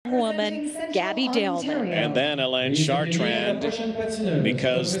woman, Gabby Daleman. And then Hélène Chartrand,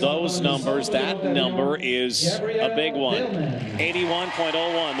 because those numbers, that number is a big one.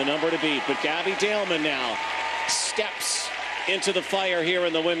 81.01, the number to beat. But Gabby Daleman now steps into the fire here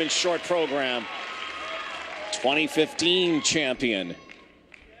in the women's short program. 2015 champion.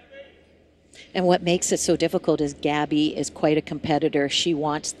 And what makes it so difficult is Gabby is quite a competitor. She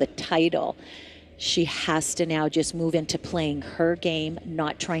wants the title. She has to now just move into playing her game,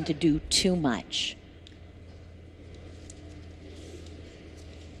 not trying to do too much.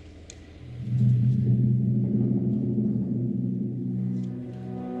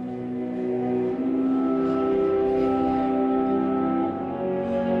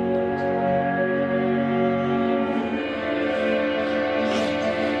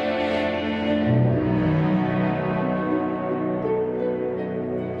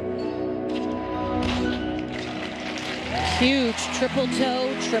 Huge triple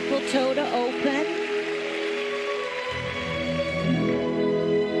toe to open.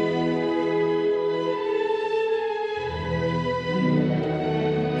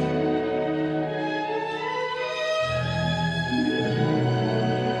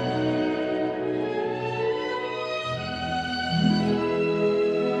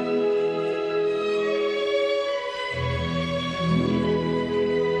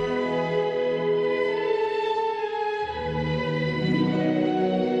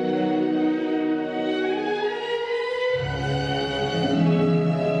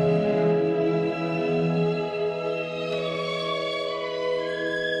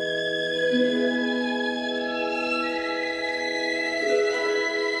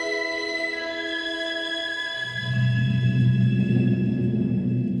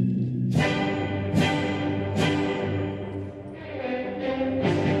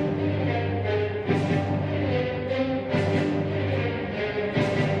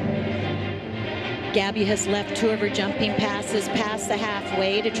 Gabby has left 2 of her jumping passes past the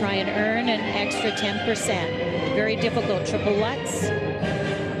halfway to try and earn an extra 10%. Very difficult. Triple Lutz.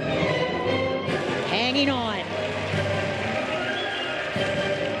 Hanging on.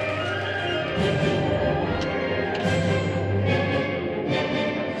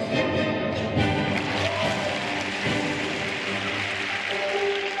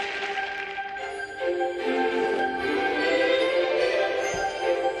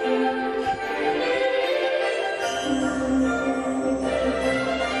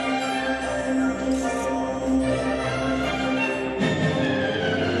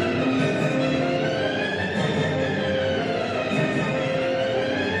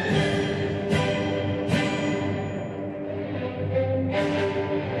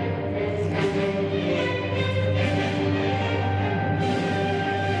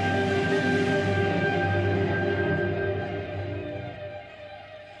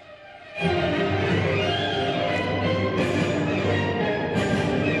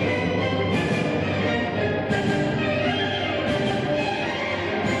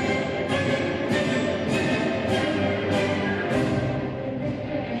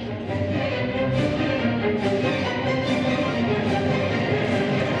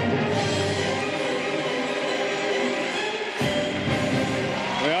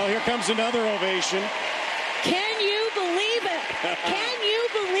 Another ovation. Can you believe it? Can you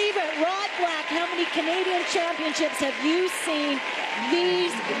believe it? Rod Black, how many Canadian championships have you seen?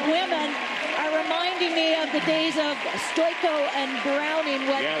 These women are reminding me of the days of Stoiko and Browning,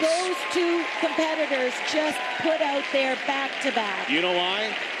 what those two competitors just put out there back to back. You know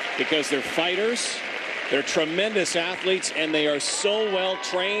why? Because they're fighters, they're tremendous athletes, and they are so well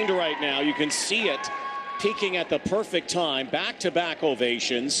trained right now. You can see it peaking at the perfect time. Back-to-back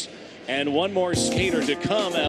ovations. And one more skater to come.